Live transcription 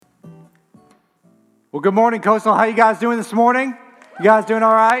Well, good morning, Coastal. How you guys doing this morning? You guys doing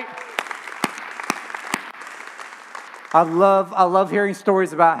all right? I love hearing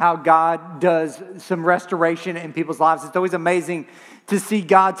stories about how God does some restoration in people's lives. It's always amazing to see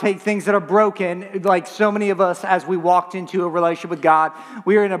God take things that are broken, like so many of us as we walked into a relationship with God.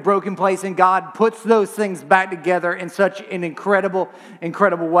 We are in a broken place, and God puts those things back together in such an incredible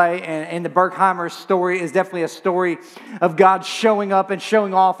way. And the Berkheimer story is definitely a story of God showing up and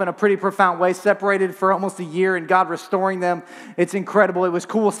showing off in a pretty profound way, separated for almost a year, and God restoring them. It's incredible. It was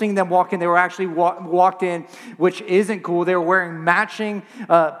cool seeing them walk in. They were actually walked in, which isn't cool. They were wearing matching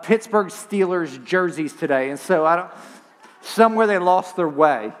Pittsburgh Steelers jerseys today. And so somewhere they lost their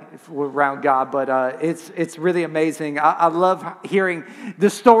way around God, but it's really amazing. I love hearing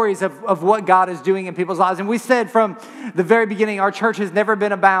the stories of what God is doing in people's lives. And we said from the very beginning, our church has never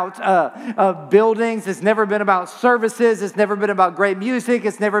been about buildings. It's never been about services. It's never been about great music.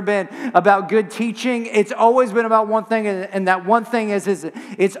 It's never been about good teaching. It's always been about one thing, and that one thing is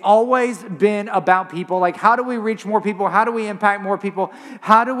it's always been about people. Like, how do we reach more people? How do we impact more people?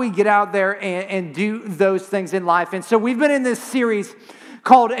 How do we get out there and do those things in life? And so we've been in this series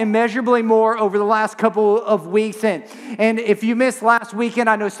called Immeasurably More over the last couple of weeks. And if you missed last weekend,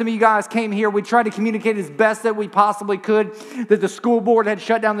 I know some of you guys came here. We tried to communicate as best that we possibly could that the school board had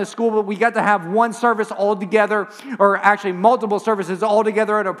shut down the school, but we got to have one service all together, or actually multiple services all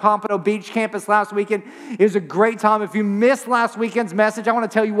together at our Pompano Beach campus last weekend. It was a great time. If you missed last weekend's message, I want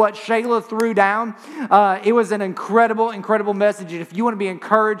to tell you what Shayla threw down. It was an incredible message. And if you want to be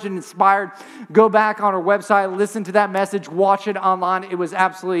encouraged and inspired, go back on our website, listen to that message, watch it online. It was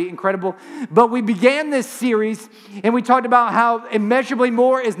absolutely incredible. But we began this series and we talked about how immeasurably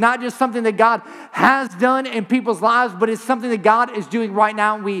more is not just something that God has done in people's lives, but it's something that God is doing right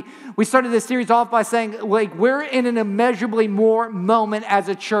now. And we started this series off by saying, like, we're in an immeasurably more moment as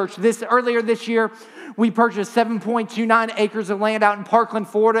a church. Earlier this year, we purchased 7.29 acres of land out in Parkland,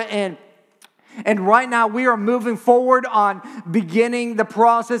 Florida, and right now, we are moving forward on beginning the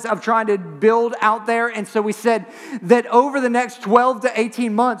process of trying to build out there. And so we said that over the next 12 to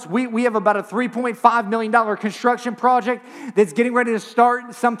 18 months, we have about a $3.5 million construction project that's getting ready to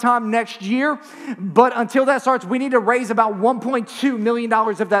start sometime next year. But until that starts, we need to raise about $1.2 million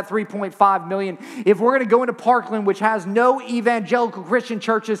of that $3.5 million if we're going to go into Parkland, which has no evangelical Christian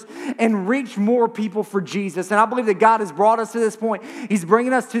churches, and reach more people for Jesus. And I believe that God has brought us to this point. He's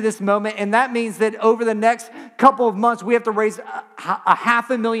bringing us to this moment, and that means that over the next couple of months, we have to raise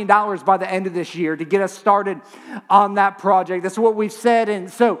 $500,000 by the end of this year to get us started on that project. That's what we've said. And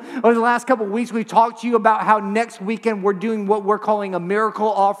so over the last couple of weeks, we've talked to you about how next weekend we're doing what we're calling a miracle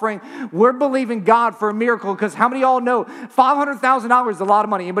offering. We're believing God for a miracle because how many of y'all know $500,000 is a lot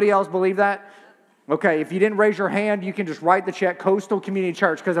of money? Anybody else believe that? Okay, if you didn't raise your hand, you can just write the check, Coastal Community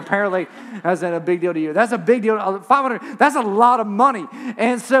Church, because apparently that's a big deal to you. That's a big deal. 500, that's a lot of money.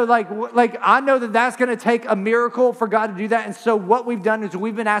 And so like I know that that's going to take a miracle for God to do that. And so what we've done is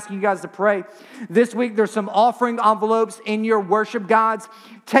we've been asking you guys to pray. This week, there's some offering envelopes in your worship guides.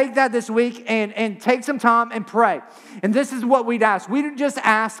 Take that this week and take some time and pray. And this is what we'd ask. We'd just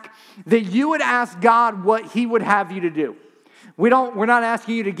ask that you would ask God what He would have you to do. We're not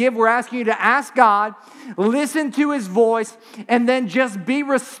asking you to give. We're asking you to ask God, listen to His voice, and then just be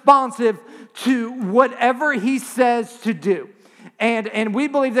responsive to whatever He says to do. And we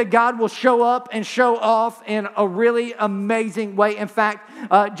believe that God will show up and show off in a really amazing way. In fact,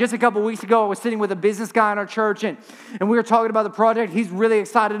 just a couple weeks ago, I was sitting with a business guy in our church, and we were talking about the project. He's really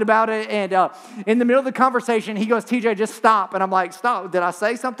excited about it. And in the middle of the conversation, he goes, TJ, just stop. And I'm like, stop. Did I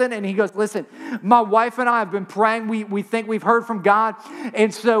say something? And he goes, listen, my wife and I have been praying. We think we've heard from God.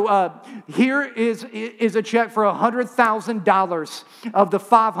 And so here is a check for $100,000 of the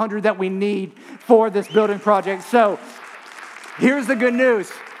 $500,000 that we need for this building project. So here's the good news.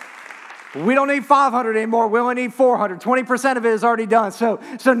 We don't need 500 anymore. We only need 400. 20% of it is already done. So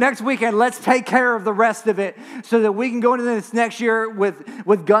next weekend, let's take care of the rest of it so that we can go into this next year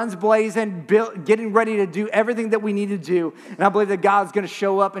with guns blazing, getting ready to do everything that we need to do. And I believe that God's going to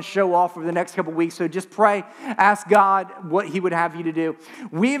show up and show off over the next couple of weeks. So just pray, ask God what He would have you to do.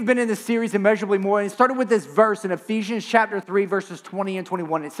 We have been in this series Immeasurably More, and it started with this verse in Ephesians chapter 3, verses 20 and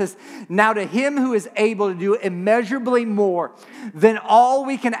 21. It says, now to Him who is able to do immeasurably more than all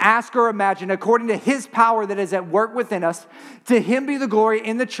we can ask or imagine, according to His power that is at work within us, to Him be the glory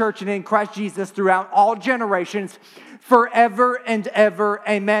in the church and in Christ Jesus throughout all generations, forever and ever.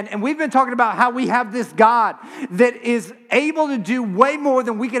 Amen. And we've been talking about how we have this God that is able to do way more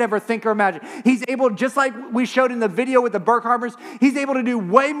than we could ever think or imagine. He's able, just like we showed in the video with the Burkharbers, he's able to do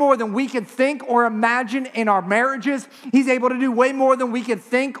way more than we could think or imagine in our marriages. He's able to do way more than we could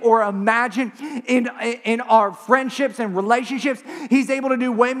think or imagine in our friendships and relationships. He's able to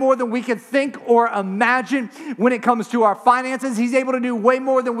do way more than we could think or imagine when it comes to our finances. He's able to do way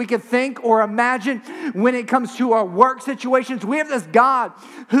more than we could think or imagine when it comes to our work situations. We have this God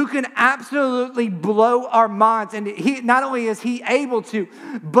who can absolutely blow our minds. And he not only is he able to,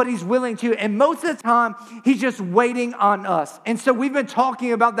 but he's willing to. And most of the time, he's just waiting on us. And so we've been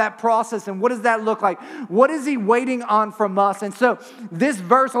talking about that process and what does that look like? What is he waiting on from us? And so this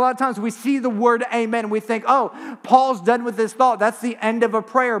verse, a lot of times we see the word amen and we think, oh, Paul's done with this thought. That's the end of a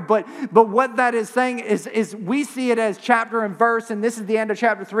prayer. But what that is saying is we see it as chapter and verse, and this is the end of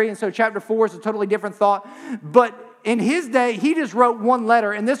chapter 3. And so chapter 4 is a totally different thought. But in his day, he just wrote one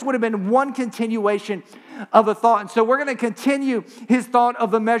letter, and this would have been one continuation of a thought. And so we're going to continue his thought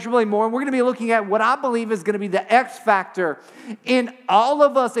of immeasurably more, and we're going to be looking at what I believe is going to be the X factor in all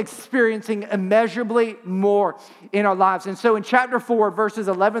of us experiencing immeasurably more in our lives. And so in chapter 4, verses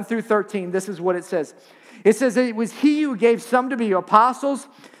 11 through 13, this is what it says. It says, it was he who gave some to be apostles,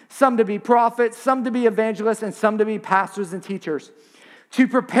 some to be prophets, some to be evangelists, and some to be pastors and teachers, to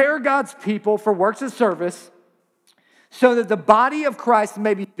prepare God's people for works of service, so that the body of Christ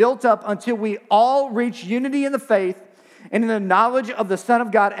may be built up until we all reach unity in the faith and in the knowledge of the Son of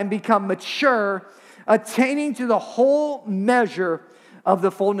God and become mature, attaining to the whole measure of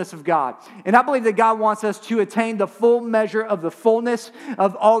the fullness of God. And I believe that God wants us to attain the full measure of the fullness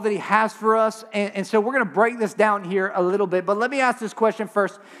of all that he has for us. And so we're going to break this down here a little bit. But let me ask this question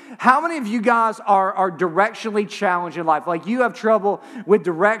first. How many of you guys are directionally challenged in life? Like you have trouble with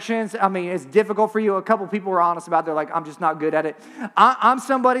directions. I mean, it's difficult for you. A couple people were honest about it. They're like, I'm just not good at it. I'm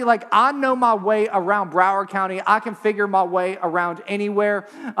somebody like I know my way around Broward County. I can figure my way around anywhere.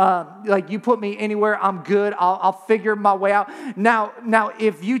 Like you put me anywhere, I'm good. I'll figure my way out. Now,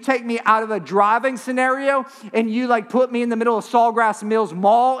 if you take me out of a driving scenario and you like put me in the middle of Sawgrass Mills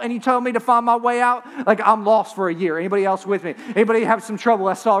Mall and you told me to find my way out, like I'm lost for a year. Anybody else with me? Anybody have some trouble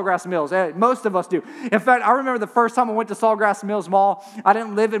at Sawgrass Mills? Most of us do. In fact, I remember the first time I went to Sawgrass Mills Mall. I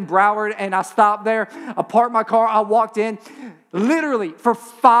didn't live in Broward and I stopped there. I parked my car. I walked in literally for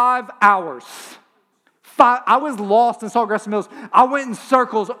 5 hours. I was lost in Sawgrass Mills. I went in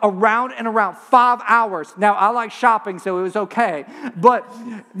circles around and around 5 hours. Now, I like shopping, so it was okay. But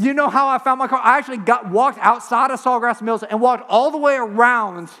you know how I found my car? I actually walked outside of Sawgrass Mills and walked all the way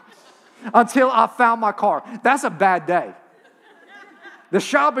around until I found my car. That's a bad day. The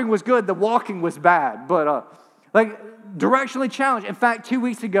shopping was good. The walking was bad. But directionally challenged. In fact, 2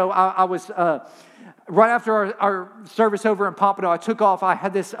 weeks ago, I was, right after our service over in Pompano, I took off. I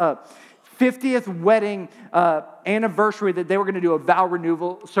had this 50th wedding anniversary that they were going to do a vow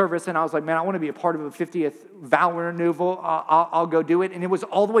renewal service. And I was like, man, I want to be a part of a 50th vow renewal. I'll go do it. And it was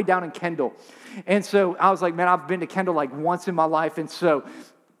all the way down in Kendall. And so I was like, man, I've been to Kendall like once in my life. And so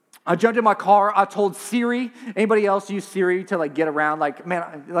I jumped in my car. I told Siri, anybody else use Siri to like get around? Like,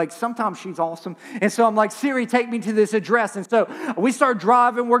 man, like sometimes she's awesome. And so I'm like, Siri, take me to this address. And so we start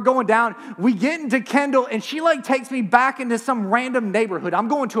driving. We're going down. We get into Kendall and she like takes me back into some random neighborhood. I'm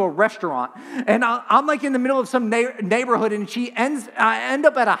going to a restaurant and I'm like in the middle of some neighborhood and I end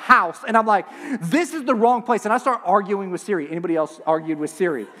up at a house and I'm like, this is the wrong place. And I start arguing with Siri. Anybody else argued with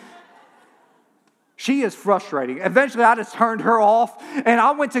Siri? She is frustrating. Eventually, I just turned her off, and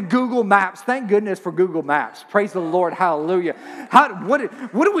I went to Google Maps. Thank goodness for Google Maps. Praise the Lord. Hallelujah. What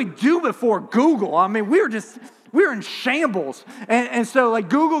did we do before Google? I mean, we were in shambles. And so, like,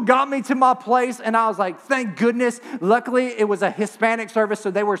 Google got me to my place, and I was like, thank goodness. Luckily, it was a Hispanic service, so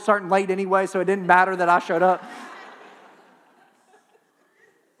they were starting late anyway, so it didn't matter that I showed up.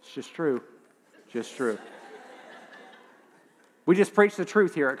 It's just true. Just true. We just preach the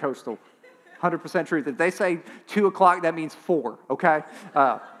truth here at Coastal. 100% truth. If they say 2 o'clock, that means 4, okay?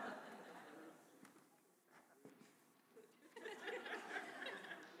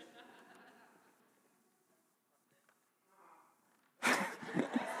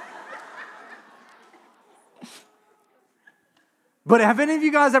 But have any of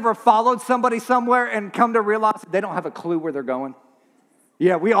you guys ever followed somebody somewhere and come to realize that they don't have a clue where they're going?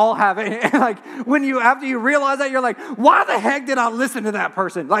 Yeah, we all have it. And like after you realize that, you're like, why the heck did I listen to that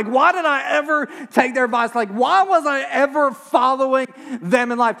person? Like, why did I ever take their advice? Like, why was I ever following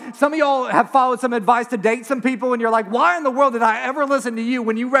them in life? Some of y'all have followed some advice to date some people, and you're like, why in the world did I ever listen to you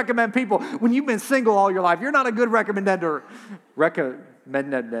when you recommend people when you've been single all your life? You're not a good recommender,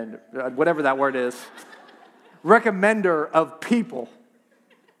 whatever that word is. Recommender of people.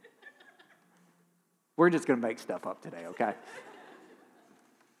 We're just going to make stuff up today, okay?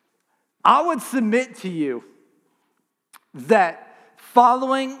 I would submit to you that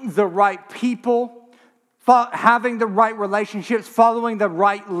following the right people, having the right relationships, following the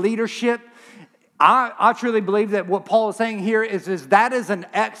right leadership, I truly believe that what Paul is saying here is that is an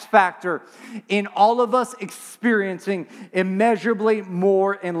X factor in all of us experiencing immeasurably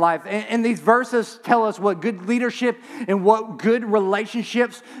more in life. And these verses tell us what good leadership and what good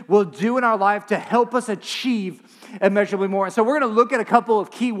relationships will do in our life to help us achieve immeasurably more. And so we're going to look at a couple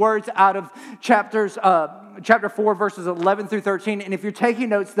of key words out of chapter 4, verses 11 through 13. And if you're taking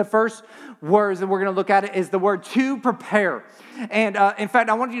notes, the first words that we're going to look at is the word to prepare. And in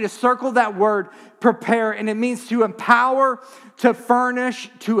fact, I want you to circle that word prepare, and it means to empower, to furnish,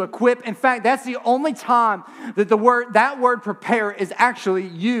 to equip. In fact, that's the only time that that word prepare is actually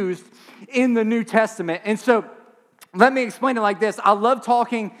used in the New Testament. And so let me explain it like this. I love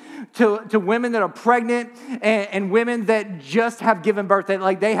talking to women that are pregnant and women that just have given birth.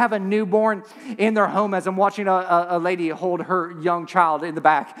 That they have a newborn in their home as I'm watching a lady hold her young child in the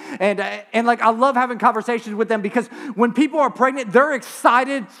back. And I love having conversations with them because when people are pregnant, they're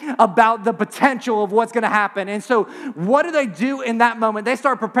excited about the potential of what's going to happen. And so what do they do in that moment? They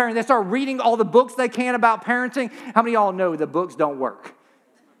start preparing. They start reading all the books they can about parenting. How many of y'all know the books don't work?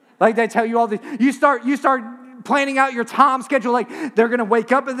 They tell you all this. You start planning out your time schedule, they're going to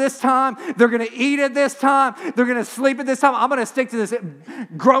wake up at this time, they're going to eat at this time, they're going to sleep at this time. I'm going to stick to this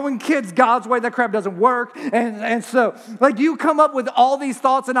growing kids God's way. That crap doesn't work. And so you come up with all these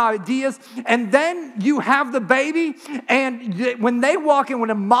thoughts and ideas, and then you have the baby, and when they walk in, when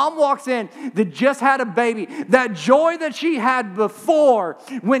a mom walks in that just had a baby, that joy that she had before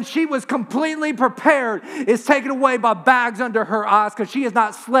when she was completely prepared is taken away by bags under her eyes because she has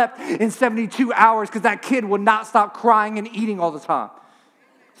not slept in 72 hours because that kid will not stop crying and eating all the time.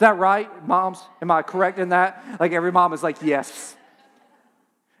 Is that right, moms? Am I correct in that? Every mom is like, yes.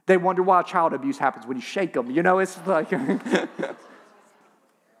 They wonder why child abuse happens when you shake them. It's like,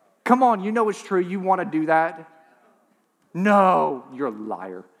 come on, you know it's true. You want to do that? No, you're a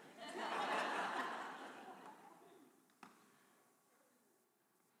liar.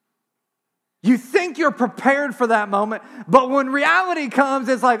 You think you're prepared for that moment, but when reality comes,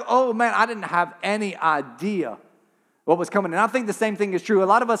 it's like, oh man, I didn't have any idea what was coming. And I think the same thing is true. A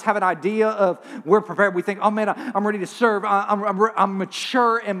lot of us have an idea of we're prepared. We think, oh man, I'm ready to serve. I'm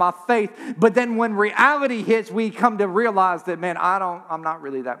mature in my faith. But then when reality hits, we come to realize that, man, I'm not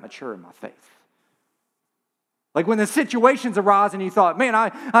really that mature in my faith. When the situations arise and you thought, man,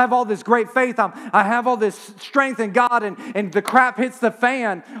 I have all this great faith, I have all this strength in God, and the crap hits the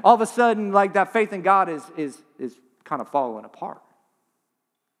fan, all of a sudden, that faith in God is kind of falling apart.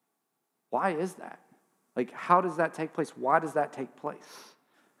 Why is that? How does that take place? Why does that take place?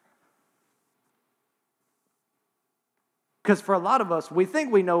 Because for a lot of us, we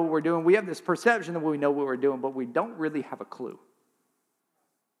think we know what we're doing. We have this perception that we know what we're doing, but we don't really have a clue.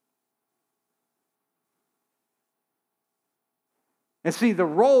 And see, the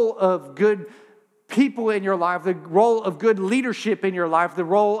role of good people in your life, the role of good leadership in your life, the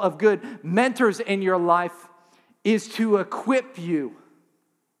role of good mentors in your life is to equip you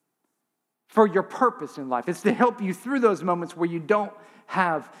for your purpose in life. It's to help you through those moments where you don't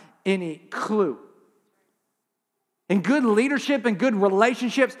have any clue. And good leadership and good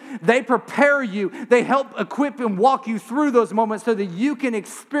relationships, they prepare you. They help equip and walk you through those moments so that you can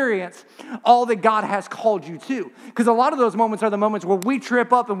experience all that God has called you to. Because a lot of those moments are the moments where we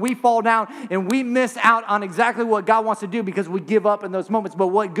trip up and we fall down and we miss out on exactly what God wants to do because we give up in those moments. But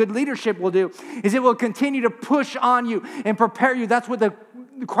what good leadership will do is it will continue to push on you and prepare you. That's what the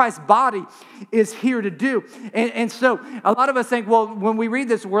Christ's body is here to do. And so a lot of us think, well, when we read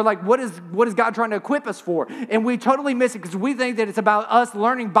this, we're like, what is God trying to equip us for? And we totally miss it because we think that it's about us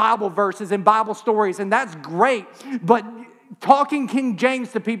learning Bible verses and Bible stories, and that's great. But talking King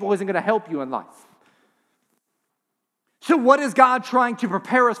James to people isn't going to help you in life. So what is God trying to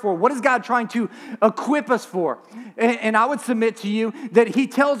prepare us for? What is God trying to equip us for? And I would submit to you that he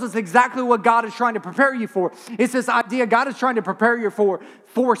tells us exactly what God is trying to prepare you for. It's this idea God is trying to prepare you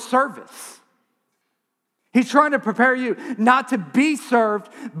for service. He's trying to prepare you not to be served,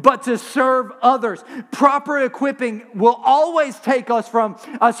 but to serve others. Proper equipping will always take us from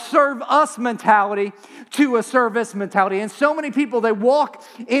a serve us mentality to a service mentality. And so many people, they walk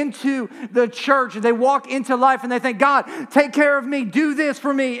into the church, they walk into life, and they think, God, take care of me, do this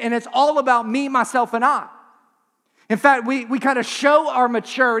for me. And it's all about me, myself, and I. In fact, we kind of show our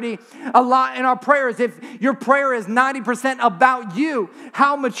maturity a lot in our prayers. If your prayer is 90% about you,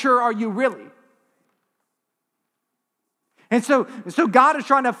 how mature are you really? And so God is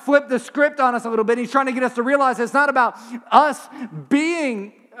trying to flip the script on us a little bit. He's trying to get us to realize it's not about us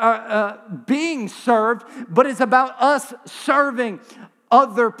being served, but it's about us serving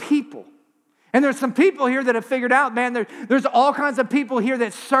other people. And there's some people here that have figured out, man, there's all kinds of people here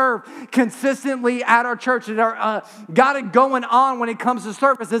that serve consistently at our church that are got it going on when it comes to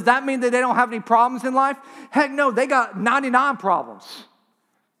service. Does that mean that they don't have any problems in life? Heck no, they got 99 problems.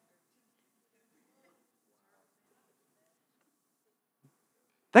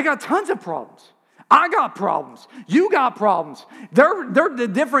 They got tons of problems. I got problems. You got problems. The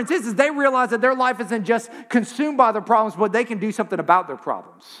difference is they realize that their life isn't just consumed by their problems, but they can do something about their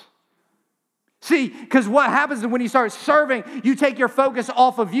problems. See, because what happens is when you start serving, you take your focus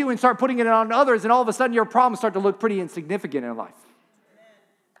off of you and start putting it on others, and all of a sudden your problems start to look pretty insignificant in life.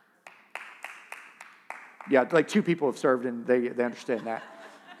 Yeah, like 2 people have served and they understand that.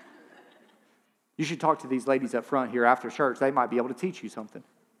 You should talk to these ladies up front here after church. They might be able to teach you something.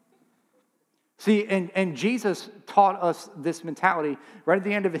 See, and Jesus taught us this mentality right at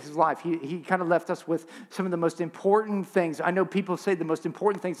the end of his life. He kind of left us with some of the most important things. I know people say the most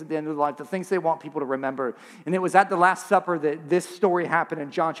important things at the end of life, the things they want people to remember. And it was at the Last Supper that this story happened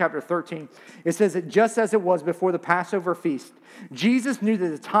in John chapter 13. It says that just as it was before the Passover feast, Jesus knew that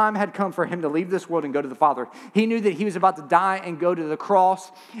the time had come for him to leave this world and go to the Father. He knew that he was about to die and go to the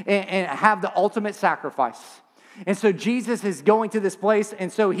cross and have the ultimate sacrifice. And so Jesus is going to this place,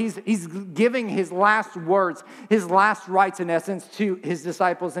 and so he's giving his last words, his last rites in essence to his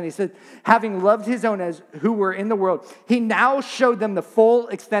disciples. And he said, having loved his own as who were in the world, he now showed them the full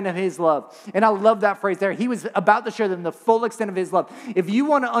extent of his love. And I love that phrase there. He was about to show them the full extent of his love. If you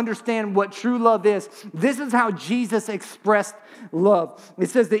want to understand what true love is, this is how Jesus expressed love. It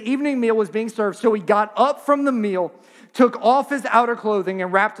says the evening meal was being served, so he got up from the meal, took off his outer clothing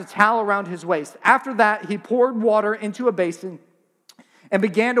and wrapped a towel around his waist. After that, he poured water into a basin and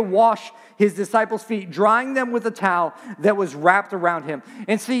began to wash his disciples' feet, drying them with a towel that was wrapped around him.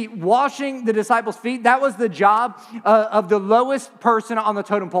 And see, washing the disciples' feet, that was the job of the lowest person on the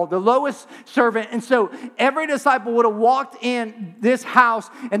totem pole, the lowest servant. And so every disciple would have walked in this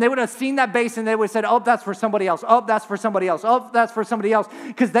house and they would have seen that basin. They would have said, oh, that's for somebody else. Oh, that's for somebody else. Oh, that's for somebody else.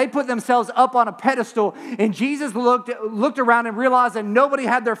 Because they put themselves up on a pedestal. And Jesus looked around and realized that nobody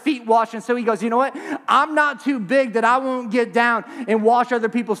had their feet washed. And so he goes, you know what? I'm not too big that I won't get down and wash other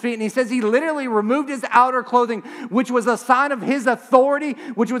people's feet. And he says he literally removed his outer clothing, which was a sign of his authority,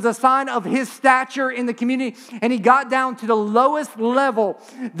 which was a sign of his stature in the community. And he got down to the lowest level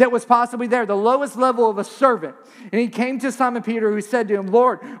that was possibly there, the lowest level of a servant. And he came to Simon Peter, who said to him,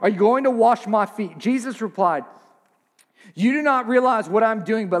 Lord, are you going to wash my feet? Jesus replied, you do not realize what I'm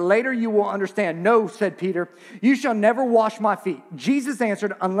doing, but later you will understand. No, said Peter, you shall never wash my feet. Jesus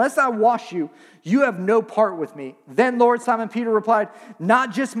answered, unless I wash you, you have no part with me. Then Lord, Simon Peter replied,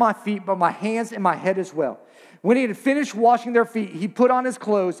 not just my feet, but my hands and my head as well. When he had finished washing their feet, he put on his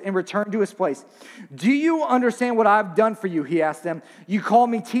clothes and returned to his place. Do you understand what I've done for you? He asked them. You call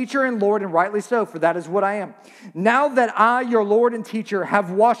me teacher and Lord, and rightly so, for that is what I am. Now that I, your Lord and teacher,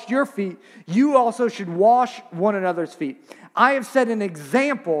 have washed your feet, you also should wash one another's feet. I have set an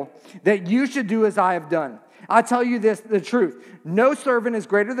example that you should do as I have done. I tell you this, the truth. No servant is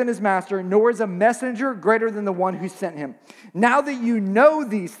greater than his master, nor is a messenger greater than the one who sent him. Now that you know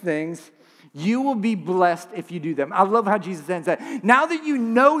these things, you will be blessed if you do them. I love how Jesus ends that. Now that you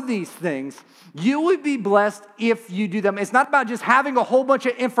know these things, you will be blessed if you do them. It's not about just having a whole bunch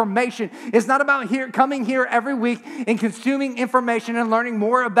of information. It's not about coming here every week and consuming information and learning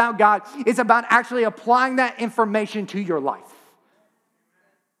more about God. It's about actually applying that information to your life.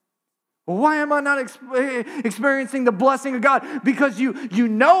 Why am I not experiencing the blessing of God? Because you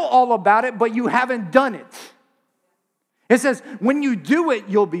know all about it, but you haven't done it. It says, when you do it,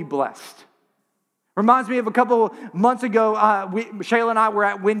 you'll be blessed. Reminds me of a couple months ago, Shayla and I were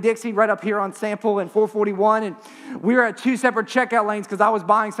at Winn-Dixie right up here on Sample and 441, and we were at 2 separate checkout lanes because I was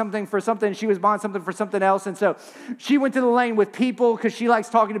buying something for something, and she was buying something for something else, and so she went to the lane with people because she likes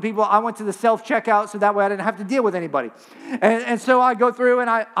talking to people. I went to the self-checkout so that way I didn't have to deal with anybody. And so I go through, and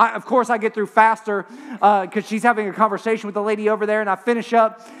I of course, I get through faster because she's having a conversation with the lady over there, and I finish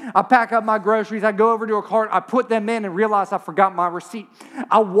up, I pack up my groceries, I go over to a cart, I put them in and realize I forgot my receipt.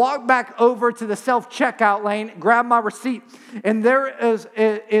 I walk back over to the self-checkout lane, grab my receipt, and there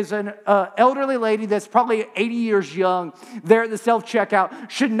is an elderly lady that's probably 80 years young there at the self-checkout,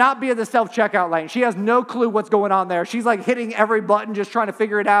 should not be at the self-checkout lane. She has no clue what's going on there. She's like hitting every button, just trying to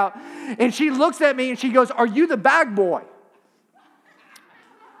figure it out. And she looks at me and she goes, "Are you the bag boy?"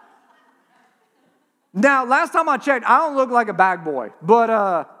 Now, last time I checked, I don't look like a bag boy, but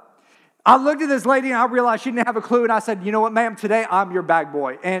I looked at this lady and I realized she didn't have a clue. And I said, you know what, ma'am, today I'm your bag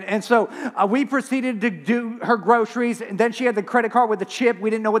boy. And so we proceeded to do her groceries. And then she had the credit card with the chip.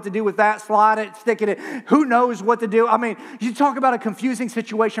 We didn't know what to do with that. Slide it, stick it. Who knows what to do? I mean, you talk about a confusing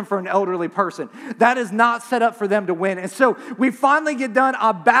situation for an elderly person. That is not set up for them to win. And so we finally get done.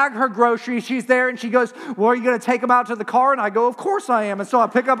 I bag her groceries. She's there and she goes, well, are you going to take them out to the car? And I go, of course I am. And so I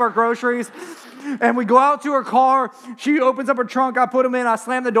pick up her groceries. And we go out to her car. She opens up her trunk. I put them in. I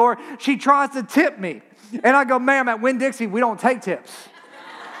slam the door. She tries to tip me. And I go, ma'am, at Winn-Dixie, we don't take tips.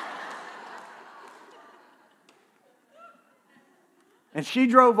 And she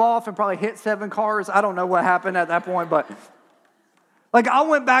drove off and probably hit 7 cars. I don't know what happened at that point, but like I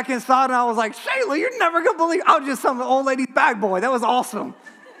went back inside and I was like, Shayla, you're never going to believe I was just some old lady's bag boy. That was awesome.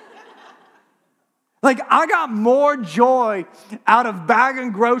 Like, I got more joy out of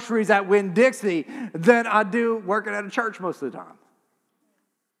bagging groceries at Winn-Dixie than I do working at a church most of the time.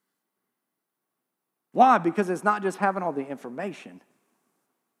 Why? Because it's not just having all the information.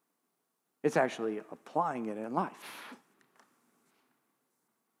 It's actually applying it in life.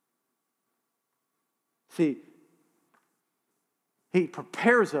 See, He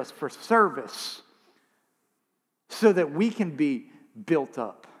prepares us for service so that we can be built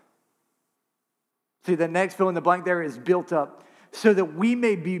up. See, the next fill in the blank there is built up, so that we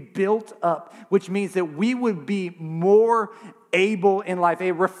may be built up, which means that we would be more able in life.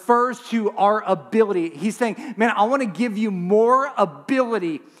 It refers to our ability. He's saying, man, I want to give you more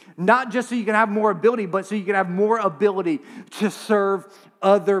ability, not just so you can have more ability, but so you can have more ability to serve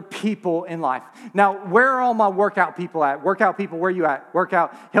other people in life. Now, where are all my workout people at? Workout people, where are you at?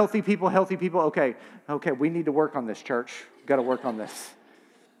 Workout, healthy people, healthy people. Okay, we need to work on this, church. We've got to work on this.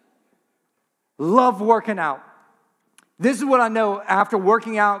 Love working out. This is what I know after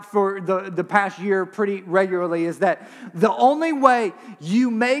working out for the past year pretty regularly is that the only way you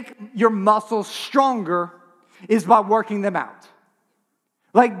make your muscles stronger is by working them out.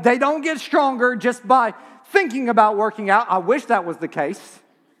 Like, they don't get stronger just by thinking about working out. I wish that was the case.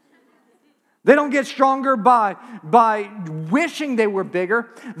 They don't get stronger by wishing they were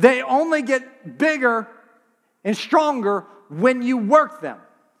bigger. They only get bigger and stronger when you work them.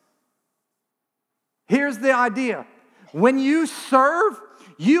 Here's the idea. When you serve,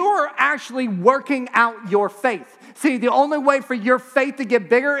 you are actually working out your faith. See, the only way for your faith to get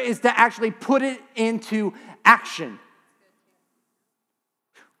bigger is to actually put it into action.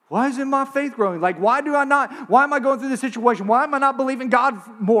 Why isn't my faith growing? Like, why am I going through this situation? Why am I not believing God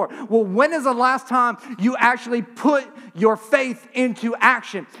more? Well, when is the last time you actually put your faith into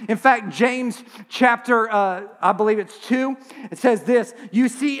action? In fact, James chapter, I believe it's 2, it says this, you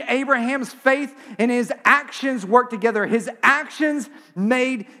see Abraham's faith and his actions work together. His actions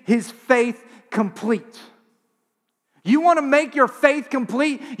made his faith complete. You want to make your faith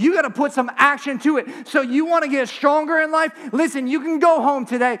complete, you got to put some action to it. So you want to get stronger in life? Listen, you can go home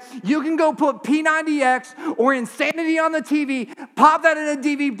today. You can go put P90X or Insanity on the TV, pop that in a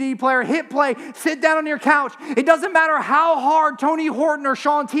DVD player, hit play, sit down on your couch. It doesn't matter how hard Tony Horton or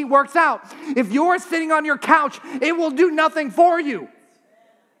Shaun T works out. If you're sitting on your couch, it will do nothing for you.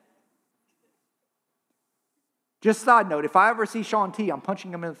 Just side note, if I ever see Shaun T, I'm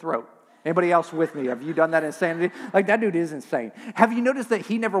punching him in the throat. Anybody else with me? Have you done that insanity? Like, that dude is insane. Have you noticed that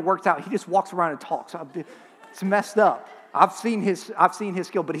he never works out? He just walks around and talks. It's messed up. I've seen his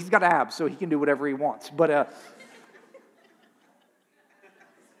skill, but he's got abs, so he can do whatever he wants. But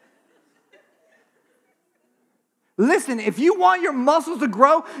listen, if you want your muscles to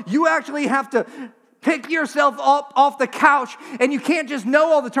grow, you actually have to pick yourself up off the couch, and you can't just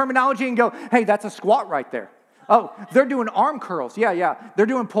know all the terminology and go, hey, that's a squat right there. Oh, they're doing arm curls. Yeah. They're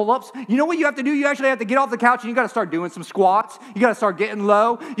doing pull-ups. You know what you have to do? You actually have to get off the couch and you got to start doing some squats. You got to start getting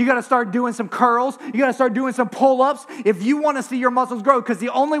low. You got to start doing some curls. You got to start doing some pull-ups if you want to see your muscles grow, because the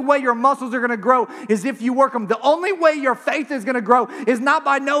only way your muscles are going to grow is if you work them. The only way your faith is going to grow is not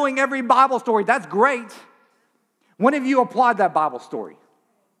by knowing every Bible story. That's great. When have you applied that Bible story?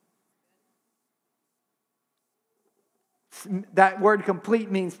 That word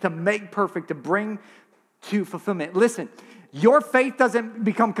complete means to make perfect, to bring to fulfillment. Listen, your faith doesn't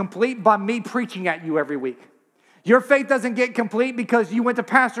become complete by me preaching at you every week. Your faith doesn't get complete because you went to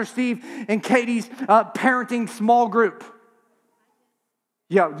Pastor Steve and Katie's parenting small group.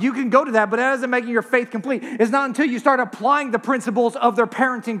 Yeah, you can go to that, but that doesn't make your faith complete. It's not until you start applying the principles of their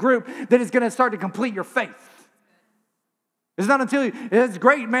parenting group that it's going to start to complete your faith. It's not until it's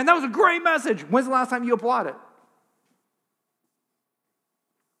great, man. That was a great message. When's the last time you applied it?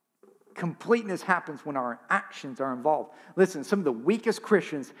 Completeness happens when our actions are involved. Listen, some of the weakest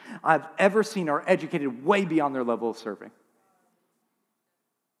Christians I've ever seen are educated way beyond their level of serving.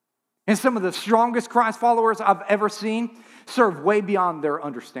 And some of the strongest Christ followers I've ever seen serve way beyond their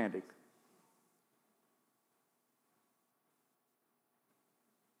understanding.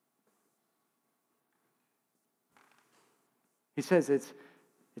 He says it's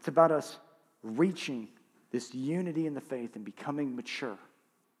about us reaching this unity in the faith and becoming mature.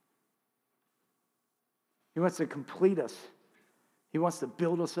 He wants to complete us. He wants to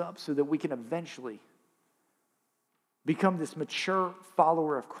build us up so that we can eventually become this mature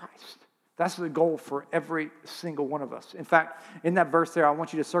follower of Christ. That's the goal for every single one of us. In fact, in that verse there, I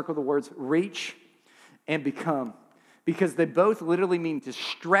want you to circle the words reach and become, because they both literally mean to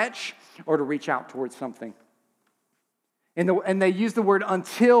stretch or to reach out towards something. And they use the word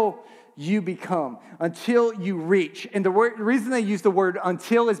until you become, until you reach. And the reason they use the word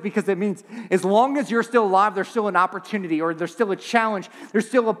until is because it means as long as you're still alive, there's still an opportunity, or there's still a challenge. There's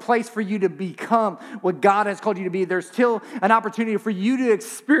still a place for you to become what God has called you to be. There's still an opportunity for you to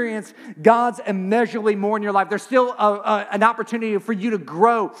experience God's immeasurably more in your life. There's still an opportunity for you to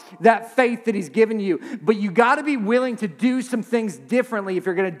grow that faith that He's given you. But you got to be willing to do some things differently if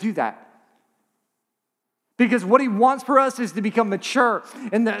you're going to do that. Because what He wants for us is to become mature.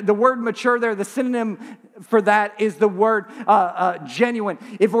 And the word mature there, the synonym for that is the word genuine.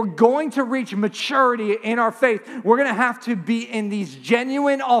 If we're going to reach maturity in our faith, we're going to have to be in these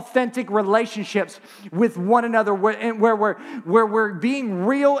genuine, authentic relationships with one another where we're being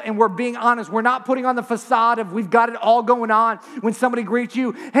real and we're being honest. We're not putting on the facade of we've got it all going on. When somebody greets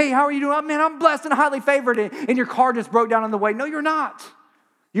you, hey, how are you doing? Oh, man, I'm blessed and highly favored. And your car just broke down on the way. No, you're not.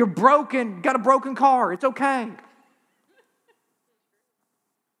 You're broken, got a broken car. It's okay.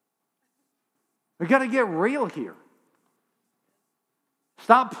 We got to get real here.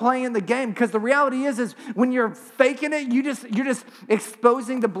 Stop playing the game, because the reality is when you're faking it, you're just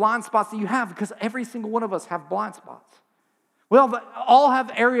exposing the blind spots that you have, because every single one of us have blind spots. We all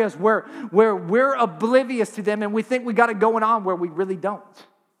have areas where we're oblivious to them and we think we got it going on where we really don't.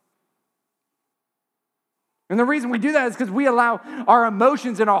 And the reason we do that is because we allow our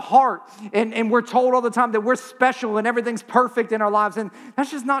emotions in our heart, and we're told all the time that we're special and everything's perfect in our lives, and that's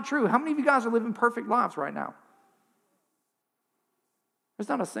just not true. How many of you guys are living perfect lives right now? There's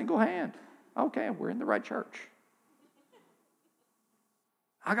not a single hand. Okay, we're in the right church.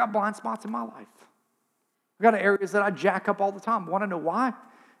 I got blind spots in my life. I got areas that I jack up all the time. Want to know why?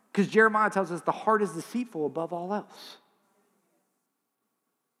 Because Jeremiah tells us the heart is deceitful above all else.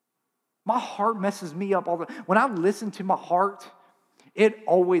 My heart messes me up all the time. When I listen to my heart, it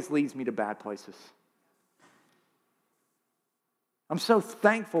always leads me to bad places. I'm so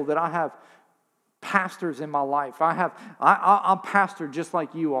thankful that I have pastors in my life. I'm pastored just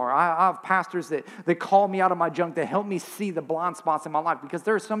like you are. I have pastors that call me out of my junk, that help me see the blind spots in my life, because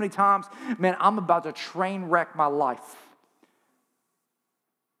there are so many times, man, I'm about to train wreck my life.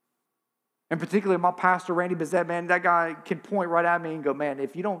 And particularly my pastor, Randy Bezet, man, that guy can point right at me and go, man,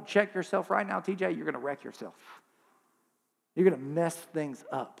 if you don't check yourself right now, TJ, you're going to wreck yourself. You're going to mess things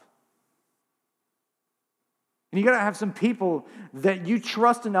up. And you got to have some people that you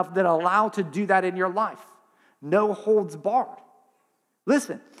trust enough that allow to do that in your life. No holds barred.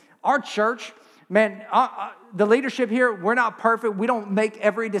 Listen, our church, man, the leadership here, we're not perfect. We don't make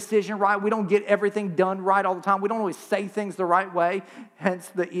every decision right. We don't get everything done right all the time. We don't always say things the right way. Hence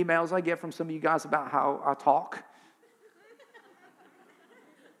the emails I get from some of you guys about how I talk.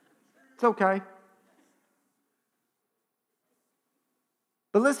 It's okay.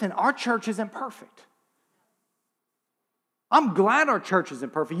 But listen, our church isn't perfect. I'm glad our church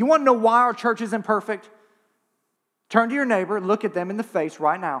isn't perfect. You want to know why our church isn't perfect? Turn to your neighbor, look at them in the face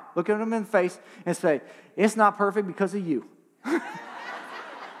right now. Look at them in the face and say, it's not perfect because of you.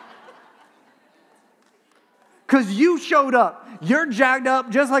 Because you showed up. You're jacked up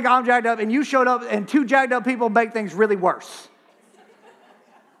just like I'm jacked up, and you showed up, and two jacked up people make things really worse.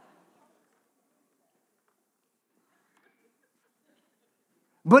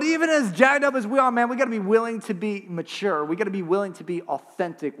 But even as jacked up as we are, man, we got to be willing to be mature. We got to be willing to be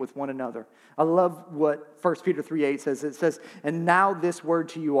authentic with one another. I love what 1 Peter 3:8 says. It says, and now this word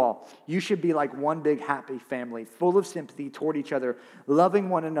to you all. You should be like one big happy family, full of sympathy toward each other, loving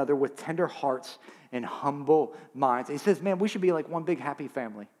one another with tender hearts and humble minds. He says, man, we should be like one big happy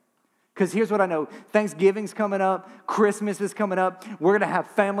family. Because here's what I know. Thanksgiving's coming up. Christmas is coming up. We're going to have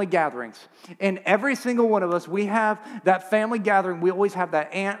family gatherings. And every single one of us, we have that family gathering. We always have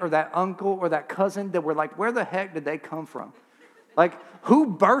that aunt or that uncle or that cousin that we're like, where the heck did they come from? Like,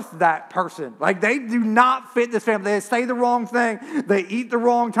 who birthed that person? Like, they do not fit this family. They say the wrong thing. They eat the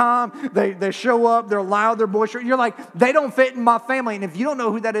wrong time. They show up. They're loud. They're boisterous. You're like, they don't fit in my family. And if you don't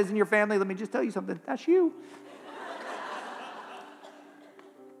know who that is in your family, let me just tell you something. That's you.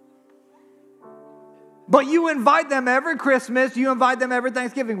 But you invite them every Christmas, you invite them every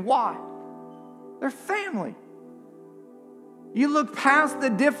Thanksgiving. Why? They're family. You look past the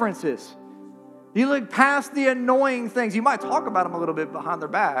differences. You look past the annoying things. You might talk about them a little bit behind their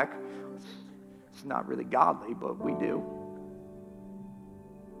back. It's not really godly, but we do.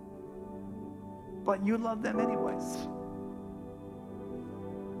 But you love them anyways.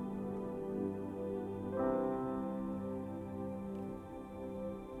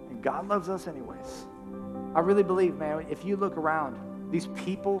 And God loves us anyways. I really believe, man, if you look around, these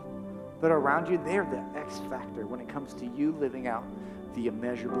people that are around you, they're the X factor when it comes to you living out the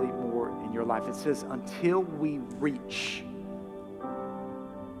immeasurably more in your life. It says, until we reach.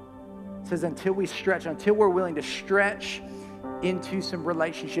 It says, until we stretch, until we're willing to stretch into some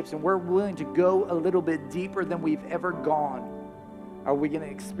relationships and we're willing to go a little bit deeper than we've ever gone, are we going to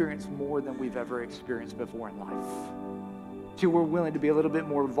experience more than we've ever experienced before in life? Until we're willing to be a little bit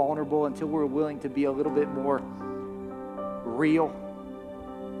more vulnerable, until we're willing to be a little bit more real.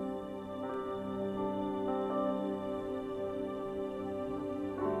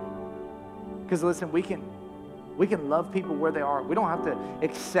 Because listen, we can love people where they are. We don't have to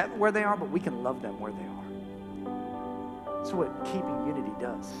accept where they are, but we can love them where they are. That's what keeping unity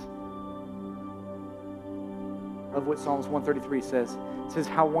does. Of what Psalms 133 says. It says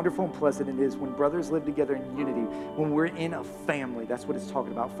how wonderful and pleasant it is when brothers live together in unity, when we're in a family. That's what it's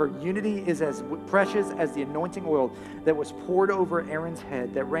talking about. For unity is as precious as the anointing oil that was poured over Aaron's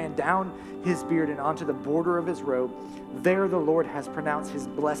head, that ran down his beard and onto the border of his robe. There the Lord has pronounced his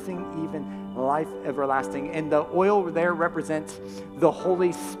blessing, even life everlasting. And the oil there represents the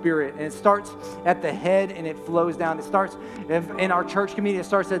Holy Spirit. And it starts at the head and it flows down. It starts in our church community. It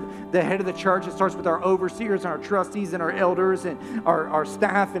starts at the head of the church. It starts with our overseers and our trustees and our elders and our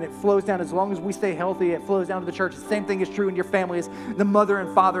staff. And it flows down. As long as we stay healthy, it flows down to the church. The same thing is true in your family. As the mother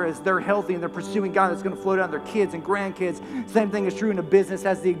and father, as they're healthy and they're pursuing God, it's going to flow down to their kids and grandkids. Same thing is true in a business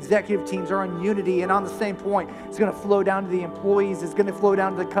as the executive teams are in unity and on the same point. It's going to flow down to the employees. It's going to flow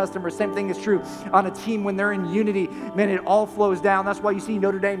down to the customers. Same thing is true on a team when they're in unity. Man, it all flows down. That's why you see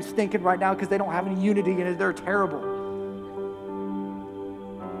Notre Dame stinking right now, because they don't have any unity and they're terrible.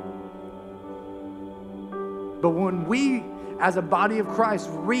 But when we, as a body of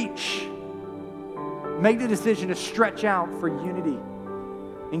Christ, make the decision to stretch out for unity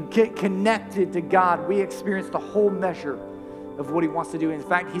and get connected to God, we experience the whole measure of what he wants to do. In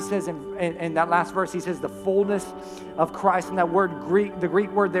fact, he says in that last verse, he says the fullness of Christ. And that word the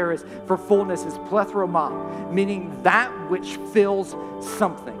Greek word there is for fullness is plethroma, meaning that which fills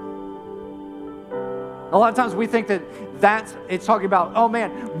something. A lot of times we think it's talking about, oh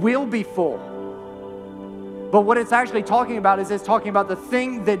man, we'll be full. But what it's actually talking about is it's talking about the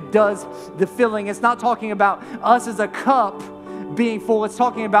thing that does the filling. It's not talking about us as a cup being full. It's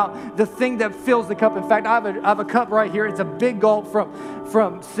talking about the thing that fills the cup. In fact, I have a cup right here. It's a big gulp from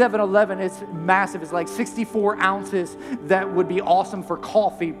 7-Eleven. It's massive. It's like 64 ounces. That would be awesome for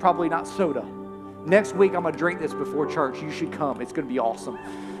coffee, probably not soda. Next week, I'm going to drink this before church. You should come. It's going to be awesome.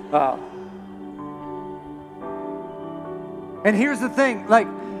 And here's the thing, like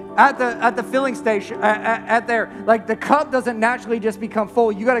at the filling station, at there, like the cup doesn't naturally just become full.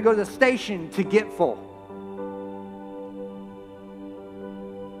 You got to go to the station to get full.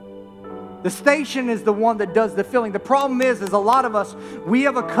 The station is the one that does the filling. The problem is a lot of us, we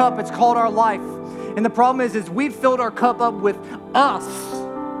have a cup, it's called our life. And the problem is we've filled our cup up with us.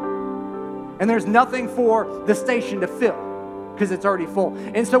 And there's nothing for the station to fill because it's already full.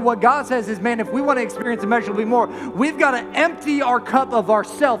 And so what God says is, man, if we want to experience immeasurably more, we've got to empty our cup of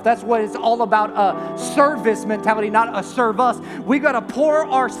ourselves. That's what it's all about, a service mentality, not a serve us. We've got to pour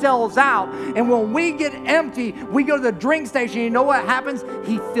ourselves out. And when we get empty, we go to the drink station. You know what happens?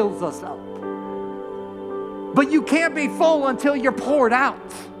 He fills us up. But you can't be full until you're poured out.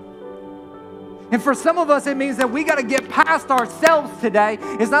 And for some of us, it means that we got to get past ourselves today.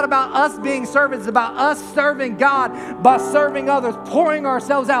 It's not about us being servants. It's about us serving God by serving others, pouring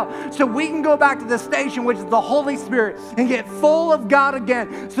ourselves out so we can go back to the station, which is the Holy Spirit, and get full of God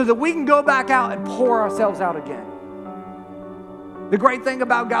again so that we can go back out and pour ourselves out again. The great thing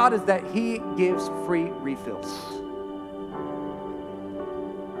about God is that He gives free refills.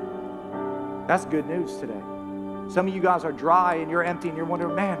 That's good news today. Some of you guys are dry and you're empty and you're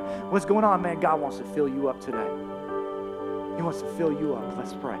wondering, man, what's going on? Man, God wants to fill you up today. He wants to fill you up.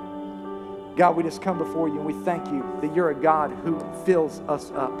 Let's pray. God, we just come before you and we thank you that you're a God who fills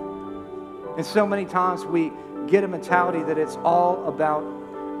us up. And so many times we get a mentality that it's all about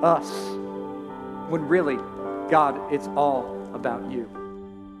us, when really, God, it's all about you.